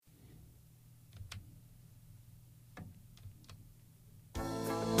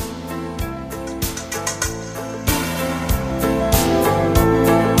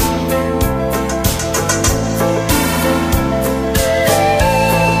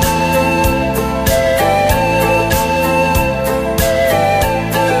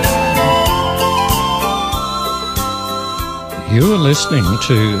listening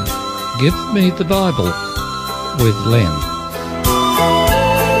to Give Me the Bible with Len.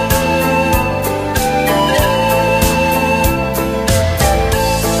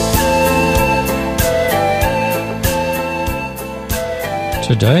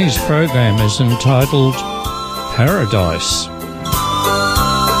 Today's program is entitled Paradise.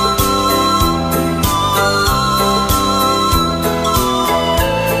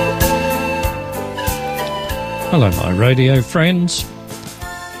 Hello, my radio friends.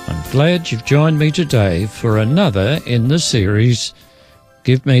 I'm glad you've joined me today for another in the series,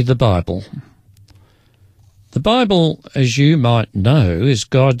 Give Me the Bible. The Bible, as you might know, is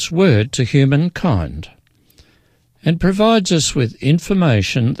God's word to humankind and provides us with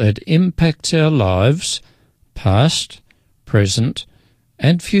information that impacts our lives, past, present,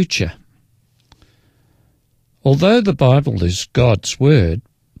 and future. Although the Bible is God's word,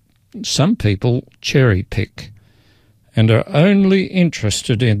 some people cherry-pick and are only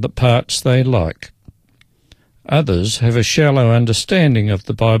interested in the parts they like. Others have a shallow understanding of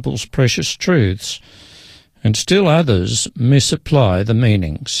the Bible's precious truths, and still others misapply the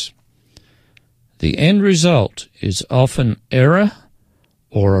meanings. The end result is often error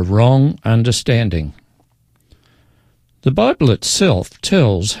or a wrong understanding. The Bible itself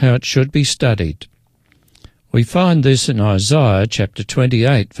tells how it should be studied. We find this in Isaiah chapter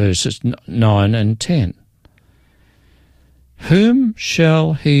 28, verses 9 and 10. Whom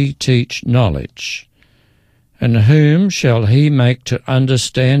shall he teach knowledge, and whom shall he make to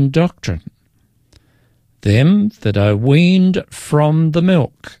understand doctrine? Them that are weaned from the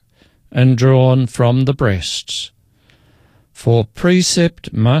milk, and drawn from the breasts. For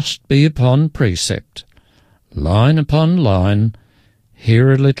precept must be upon precept, line upon line,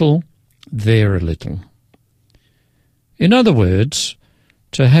 here a little, there a little. In other words,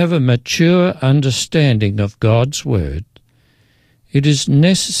 to have a mature understanding of God's word, it is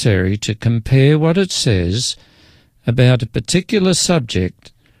necessary to compare what it says about a particular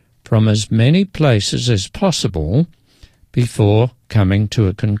subject from as many places as possible before coming to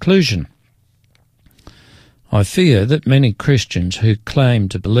a conclusion. I fear that many Christians who claim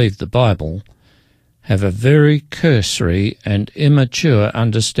to believe the Bible have a very cursory and immature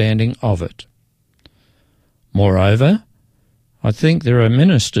understanding of it. Moreover, I think there are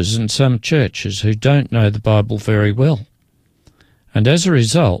ministers in some churches who don't know the Bible very well, and as a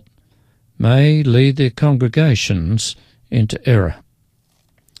result may lead their congregations into error.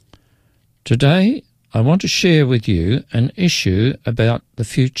 Today, I want to share with you an issue about the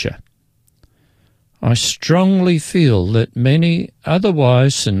future. I strongly feel that many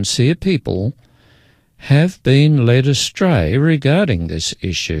otherwise sincere people have been led astray regarding this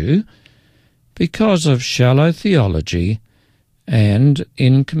issue because of shallow theology and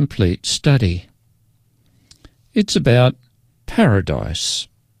incomplete study. It's about paradise.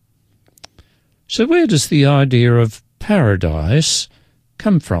 So where does the idea of paradise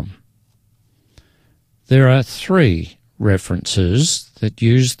come from? There are 3 references that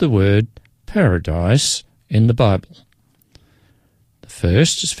use the word paradise in the Bible. The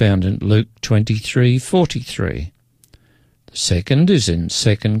first is found in Luke 23:43. The second is in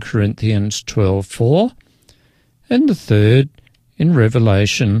 2 Corinthians 12:4, and the third in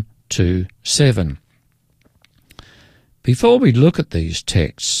Revelation 2:7. Before we look at these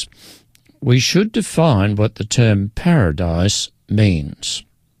texts, we should define what the term paradise means.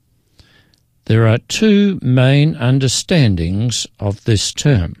 There are 2 main understandings of this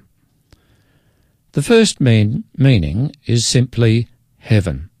term. The first meaning is simply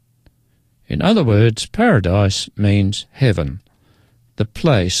heaven. In other words, paradise means heaven, the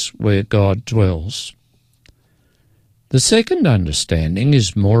place where God dwells. The second understanding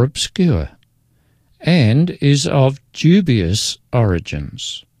is more obscure and is of dubious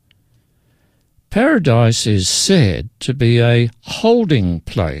origins. Paradise is said to be a holding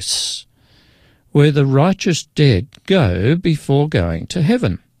place where the righteous dead go before going to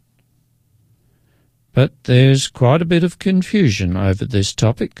heaven. But there's quite a bit of confusion over this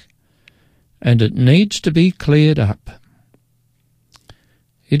topic, and it needs to be cleared up.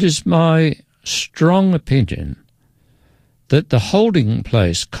 It is my strong opinion that the holding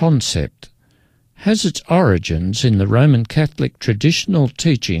place concept has its origins in the Roman Catholic traditional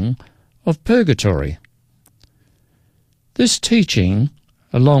teaching of purgatory. This teaching,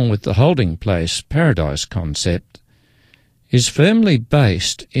 along with the holding place paradise concept, is firmly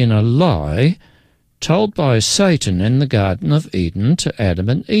based in a lie told by Satan in the Garden of Eden to Adam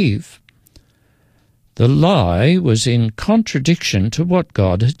and Eve. The lie was in contradiction to what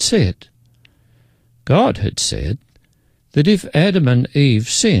God had said. God had said that if Adam and Eve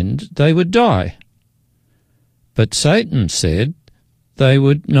sinned, they would die. But Satan said they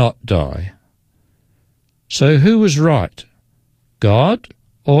would not die. So who was right, God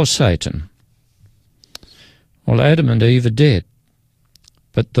or Satan? Well, Adam and Eve are dead,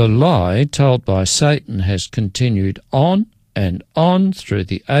 but the lie told by Satan has continued on and on through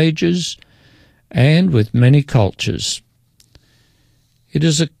the ages and with many cultures. It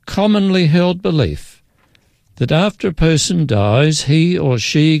is a commonly held belief that after a person dies, he or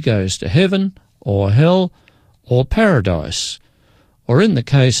she goes to heaven or hell or paradise, or in the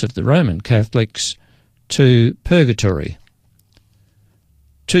case of the Roman Catholics, to purgatory.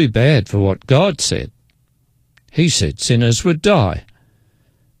 Too bad for what God said. He said sinners would die.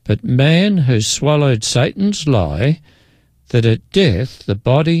 But man has swallowed Satan's lie that at death the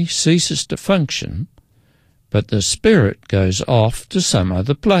body ceases to function, but the spirit goes off to some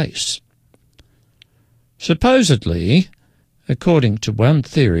other place. Supposedly, according to one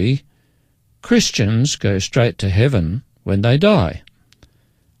theory, Christians go straight to heaven when they die.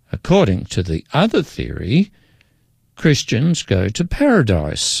 According to the other theory, Christians go to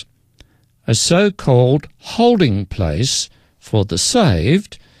paradise, a so-called holding place for the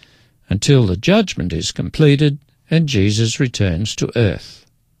saved until the judgment is completed and Jesus returns to earth.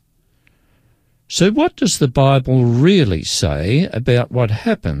 So what does the Bible really say about what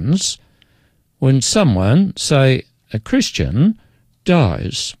happens when someone, say a Christian,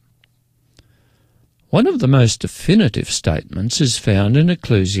 dies? One of the most definitive statements is found in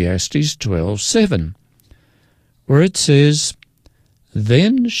Ecclesiastes 12:7, where it says,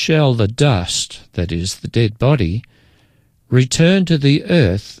 "Then shall the dust," that is, the dead body, "return to the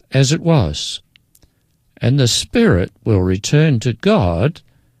earth as it was, and the spirit will return to God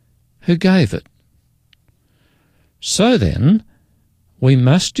who gave it." So then, we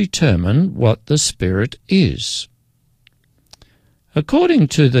must determine what the spirit is. According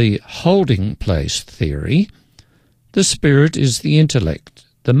to the holding place theory, the spirit is the intellect,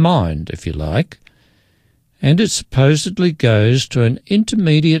 the mind, if you like, and it supposedly goes to an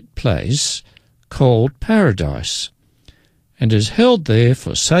intermediate place called paradise, and is held there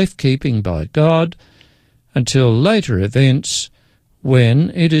for safekeeping by God until later events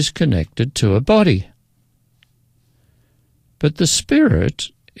when it is connected to a body. But the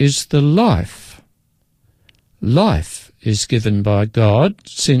spirit is the life. Life is given by God,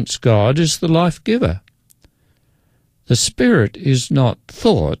 since God is the life-giver. The spirit is not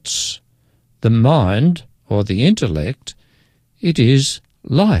thoughts, the mind, or the intellect. It is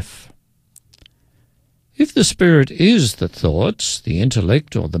life. If the spirit is the thoughts, the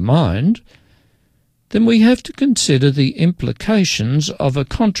intellect, or the mind, then we have to consider the implications of a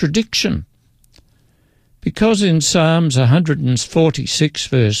contradiction. Because in Psalms 146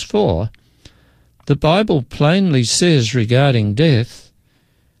 verse 4, the Bible plainly says regarding death,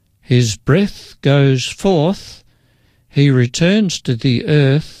 "His breath goes forth, he returns to the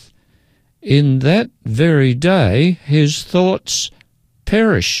earth, in that very day his thoughts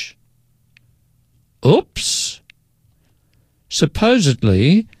perish." Oops!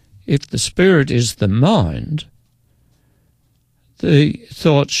 Supposedly, if the spirit is the mind, the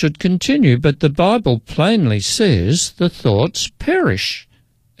thoughts should continue, but the Bible plainly says the thoughts perish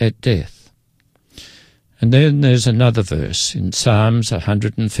at death. And then there's another verse in Psalms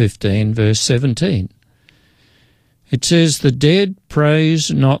 115 verse 17. It says, "The dead praise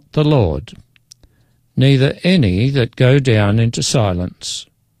not the Lord, neither any that go down into silence."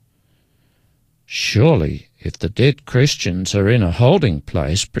 Surely, if the dead Christians are in a holding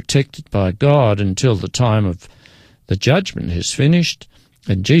place protected by God until the time of the judgment is finished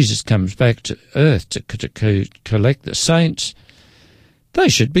and Jesus comes back to earth to collect the saints, they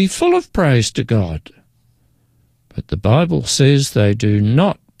should be full of praise to God. But the Bible says they do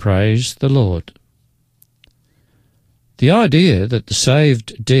not praise the Lord. The idea that the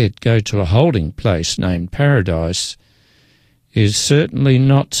saved dead go to a holding place named paradise is certainly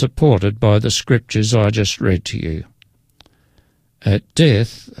not supported by the scriptures I just read to you. At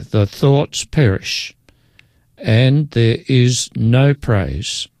death the thoughts perish, and there is no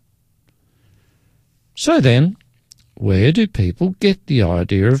praise. So then, where do people get the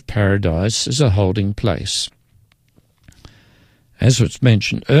idea of paradise as a holding place? As was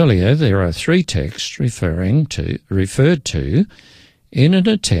mentioned earlier, there are 3 texts referred to in an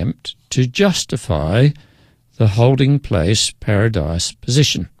attempt to justify the holding place paradise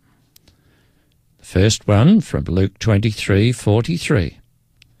position. The first one from Luke 23:43.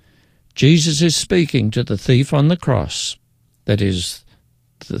 Jesus is speaking to the thief on the cross, that is,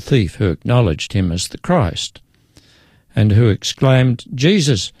 the thief who acknowledged him as the Christ, and who exclaimed,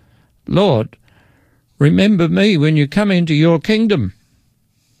 "Jesus, Lord, remember me when you come into your kingdom."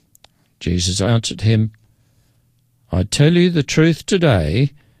 Jesus answered him, I tell you the truth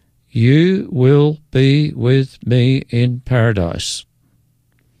today, you will be with me in paradise."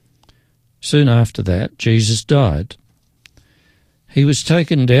 Soon after that, Jesus died. He was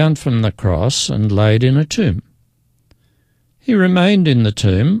taken down from the cross and laid in a tomb. He remained in the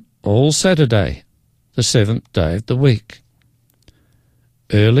tomb all Saturday, the 7th day of the week.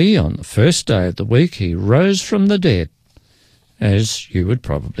 Early on the first day of the week, he rose from the dead, as you would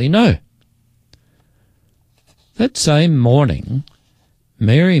probably know. That same morning,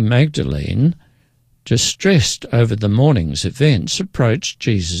 Mary Magdalene, distressed over the morning's events, approached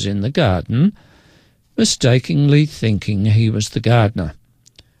Jesus in the garden, mistakenly thinking he was the gardener,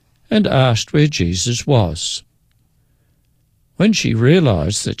 and asked where Jesus was. When she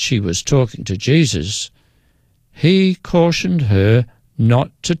realized that she was talking to Jesus, he cautioned her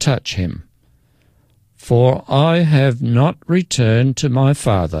not to touch him. "For I have not returned to my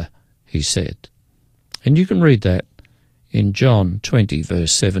Father," he said. And you can read that in John 20,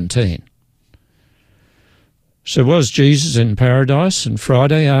 verse 17. So was Jesus in paradise on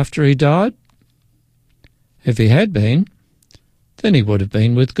Friday after he died? If he had been, then he would have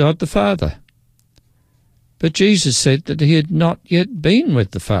been with God the Father. But Jesus said that he had not yet been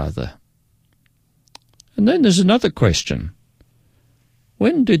with the Father. And then there's another question.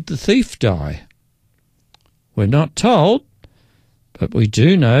 When did the thief die? We're not told, but we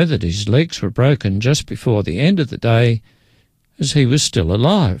do know that his legs were broken just before the end of the day as he was still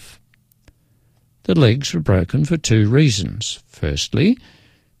alive. The legs were broken for 2 reasons. Firstly,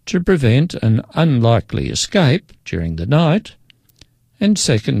 to prevent an unlikely escape during the night, and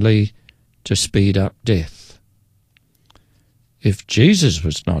secondly, to speed up death. If Jesus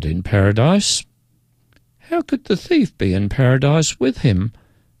was not in paradise, how could the thief be in paradise with him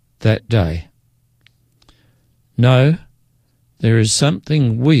that day? No, there is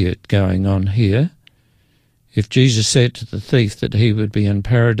something weird going on here. If Jesus said to the thief that he would be in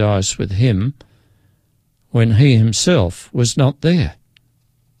paradise with him when he himself was not there.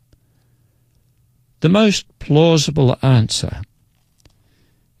 The most plausible answer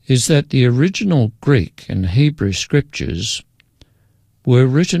is that the original Greek and Hebrew scriptures were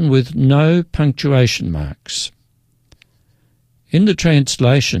written with no punctuation marks. In the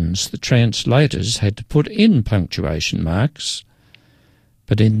translations, the translators had to put in punctuation marks,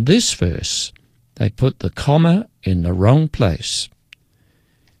 but in this verse they put the comma in the wrong place.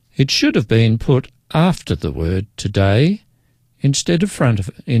 It should have been put after the word today instead of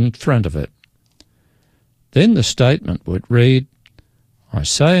in front of it. Then the statement would read, "I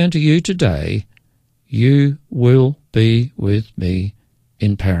say unto you today, you will be with me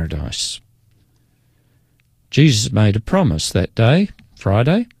in paradise." Jesus made a promise that day,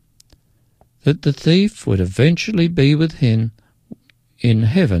 Friday, that the thief would eventually be with him in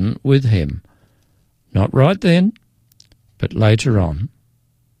heaven with him. Not right then, but later on.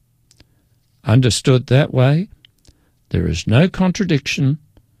 Understood that way, there is no contradiction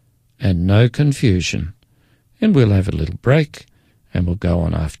and no confusion. And we'll have a little break and we'll go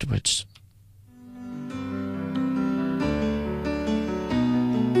on afterwards.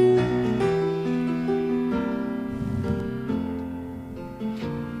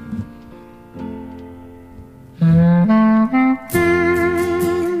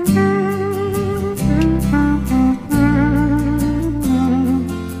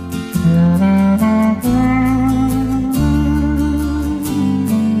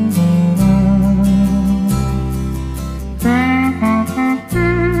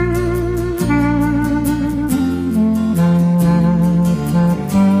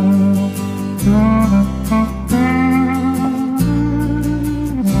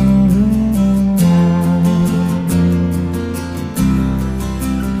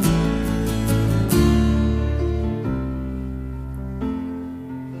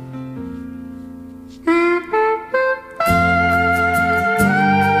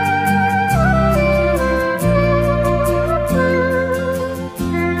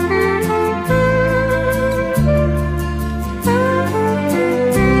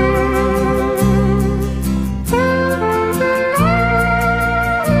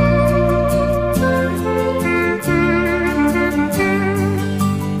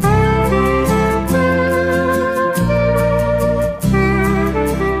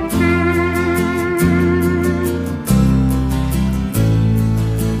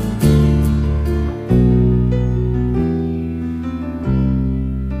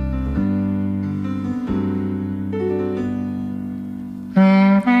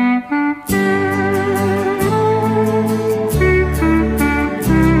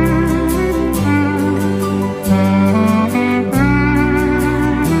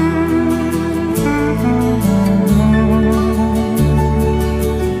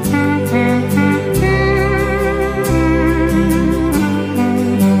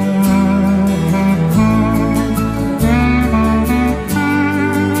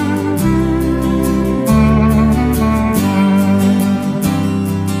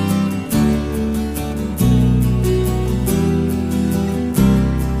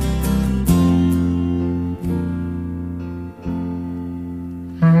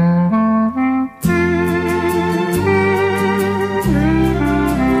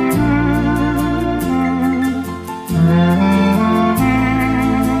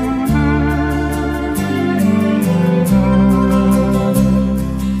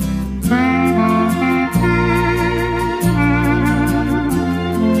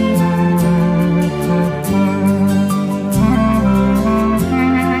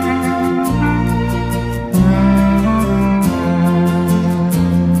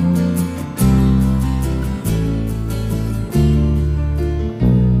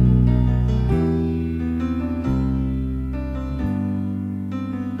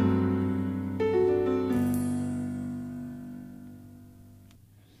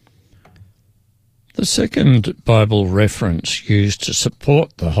 The second Bible reference used to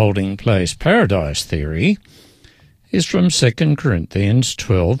support the holding place paradise theory is from 2 Corinthians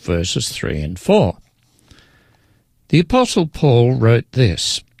 12 verses 3 and 4. The Apostle Paul wrote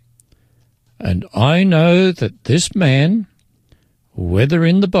this, "And I know that this man, whether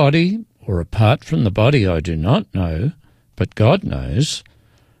in the body or apart from the body I do not know, but God knows,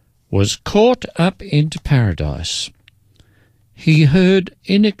 was caught up into paradise. He heard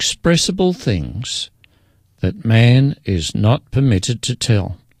inexpressible things that man is not permitted to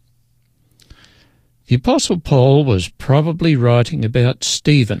tell." The Apostle Paul was probably writing about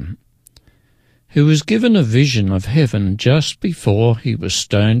Stephen, who was given a vision of heaven just before he was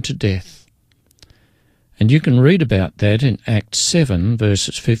stoned to death. And you can read about that in Acts 7,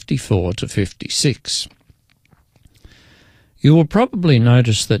 verses 54 to 56. You will probably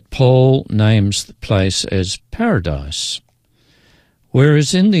notice that Paul names the place as paradise,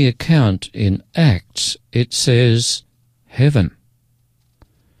 whereas in the account in Acts it says heaven.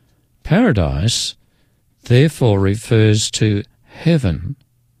 Paradise therefore refers to heaven,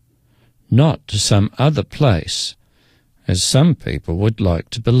 not to some other place, as some people would like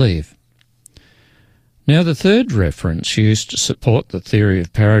to believe. Now, the third reference used to support the theory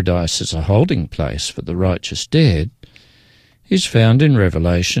of paradise as a holding place for the righteous dead is found in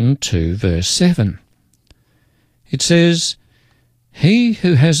Revelation 2, verse 7. It says, "He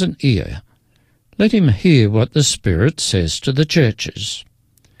who has an ear, let him hear what the Spirit says to the churches.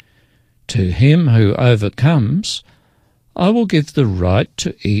 To him who overcomes, I will give the right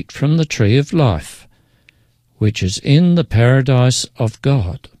to eat from the tree of life, which is in the paradise of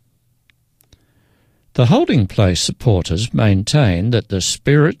God." The holding place supporters maintain that the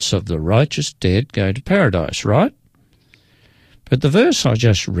spirits of the righteous dead go to paradise, right? But the verse I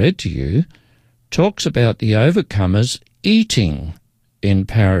just read to you talks about the overcomers eating in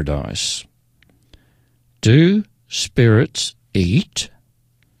paradise. Do spirits eat?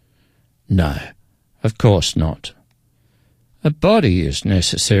 No, of course not. A body is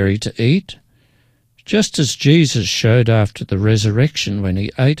necessary to eat, just as Jesus showed after the resurrection when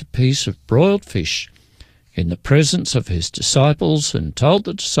he ate a piece of broiled fish in the presence of his disciples and told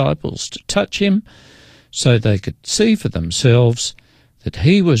the disciples to touch him so they could see for themselves that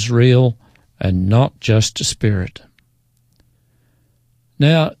he was real and not just a spirit.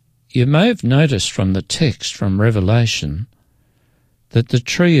 Now, you may have noticed from the text from Revelation that the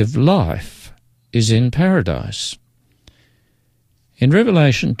tree of life is in paradise. In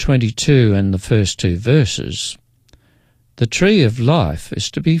Revelation 22 and the first two verses, the tree of life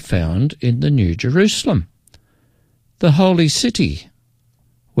is to be found in the New Jerusalem, the holy city,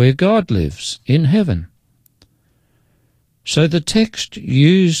 where God lives in heaven. So the text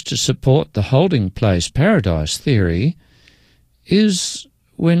used to support the holding place paradise theory is,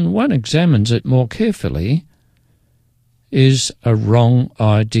 when one examines it more carefully, is a wrong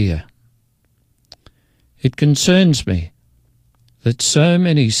idea. It concerns me that so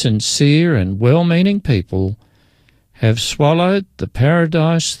many sincere and well-meaning people have swallowed the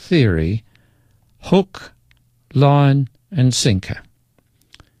paradise theory hook, line and sinker.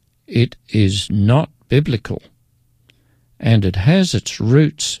 It is not biblical, and it has its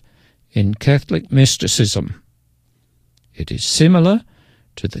roots in Catholic mysticism. It is similar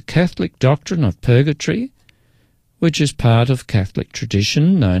to the Catholic doctrine of purgatory, which is part of Catholic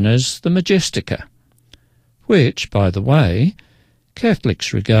tradition known as the Majestica, which, by the way,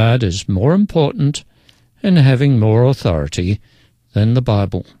 Catholics regard as more important and having more authority than the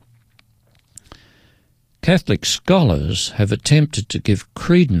Bible. Catholic scholars have attempted to give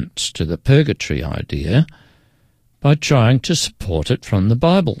credence to the purgatory idea by trying to support it from the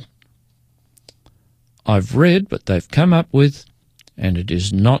Bible. I've read what they've come up with, and it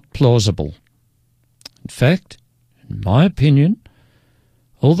is not plausible. In fact, in my opinion,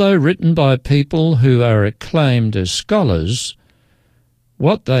 although written by people who are acclaimed as scholars,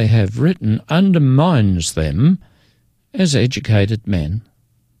 what they have written undermines them as educated men.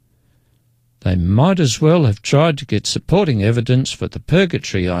 They might as well have tried to get supporting evidence for the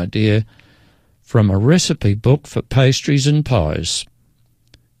purgatory idea from a recipe book for pastries and pies.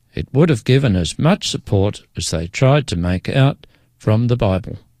 It would have given as much support as they tried to make out from the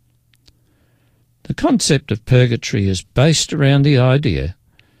Bible. The concept of purgatory is based around the idea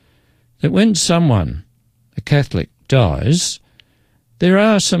that when someone, a Catholic, dies, there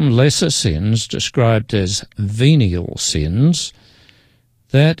are some lesser sins described as venial sins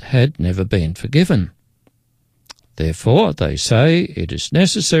that had never been forgiven. Therefore, they say it is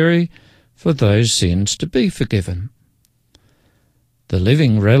necessary for those sins to be forgiven. The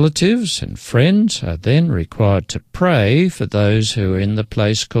living relatives and friends are then required to pray for those who are in the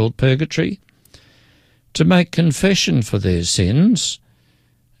place called purgatory, to make confession for their sins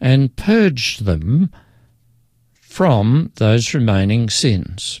and purge them from those remaining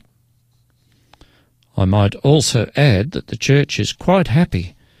sins. I might also add that the Church is quite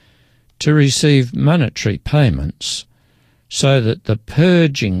happy to receive monetary payments so that the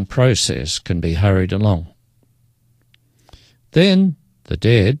purging process can be hurried along. Then the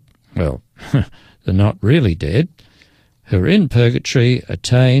dead, well, the not really dead, who are in purgatory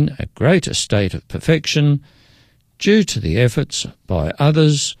attain a greater state of perfection due to the efforts by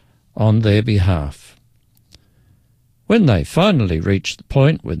others on their behalf. When they finally reach the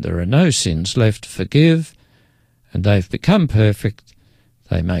point where there are no sins left to forgive and they've become perfect,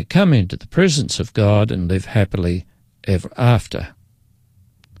 they may come into the presence of God and live happily ever after.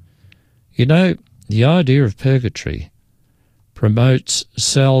 You know, the idea of purgatory promotes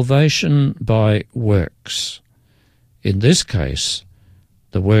salvation by works. In this case,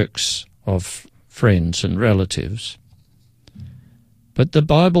 the works of friends and relatives. But the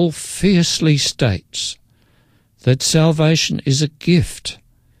Bible fiercely states that salvation is a gift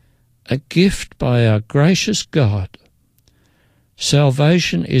by our gracious God.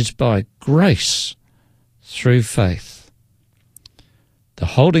 Salvation is by grace through faith. The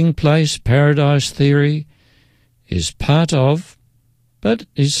holding place paradise theory is part of, but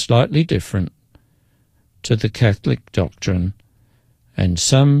is slightly different to the Catholic doctrine, and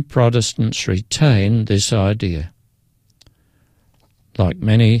some Protestants retain this idea. Like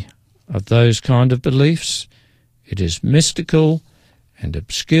many of those kind of beliefs, it is mystical and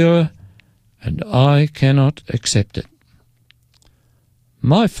obscure, and I cannot accept it.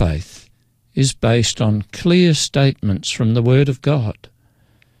 My faith is based on clear statements from the Word of God,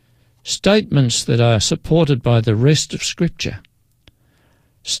 statements that are supported by the rest of Scripture,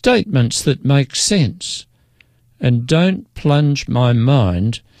 statements that make sense and don't plunge my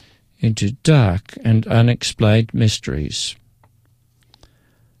mind into dark and unexplained mysteries.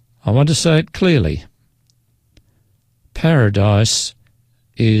 I want to say it clearly. Paradise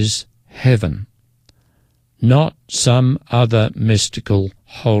is heaven, not some other mystical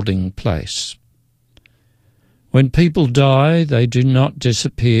holding place. When people die, they do not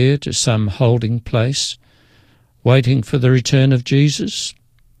disappear to some holding place, waiting for the return of Jesus.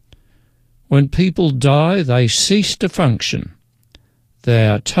 When people die, they cease to function. They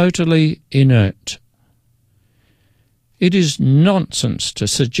are totally inert. It is nonsense to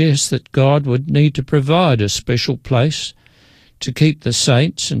suggest that God would need to provide a special place to keep the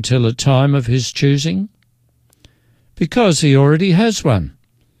saints until a time of his choosing, because he already has one.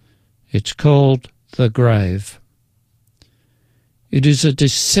 It's called the grave. It is a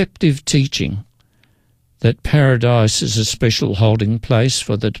deceptive teaching that paradise is a special holding place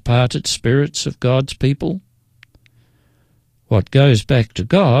for the departed spirits of God's people. What goes back to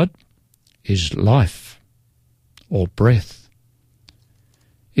God is life or breath.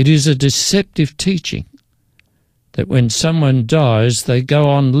 It is a deceptive teaching that when someone dies, they go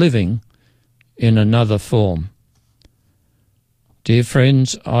on living in another form. Dear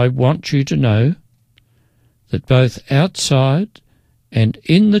friends, I want you to know that both outside and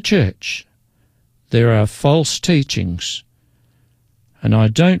in the church there are false teachings, and I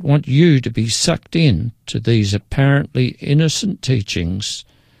don't want you to be sucked in to these apparently innocent teachings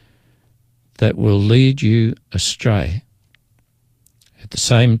that will lead you astray. At the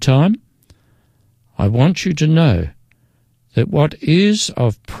same time, I want you to know that what is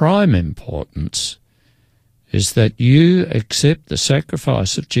of prime importance is that you accept the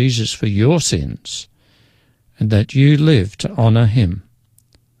sacrifice of Jesus for your sins and that you live to honour him.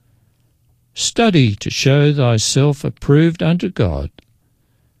 Study to show thyself approved unto God,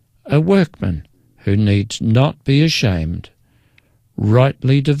 a workman who needs not be ashamed,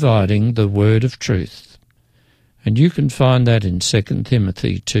 rightly dividing the word of truth. And you can find that in 2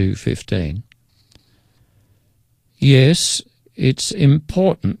 Timothy 2:15. Yes, it's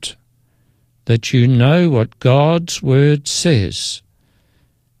important that you know what God's word says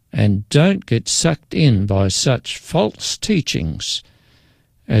and don't get sucked in by such false teachings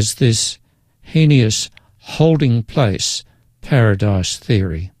as this heinous holding place paradise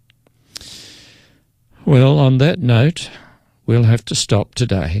theory. Well, on that note, we'll have to stop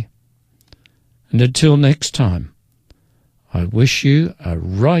today. And until next time, I wish you a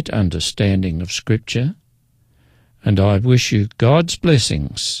right understanding of Scripture, and I wish you God's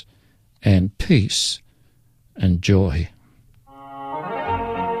blessings and peace and joy.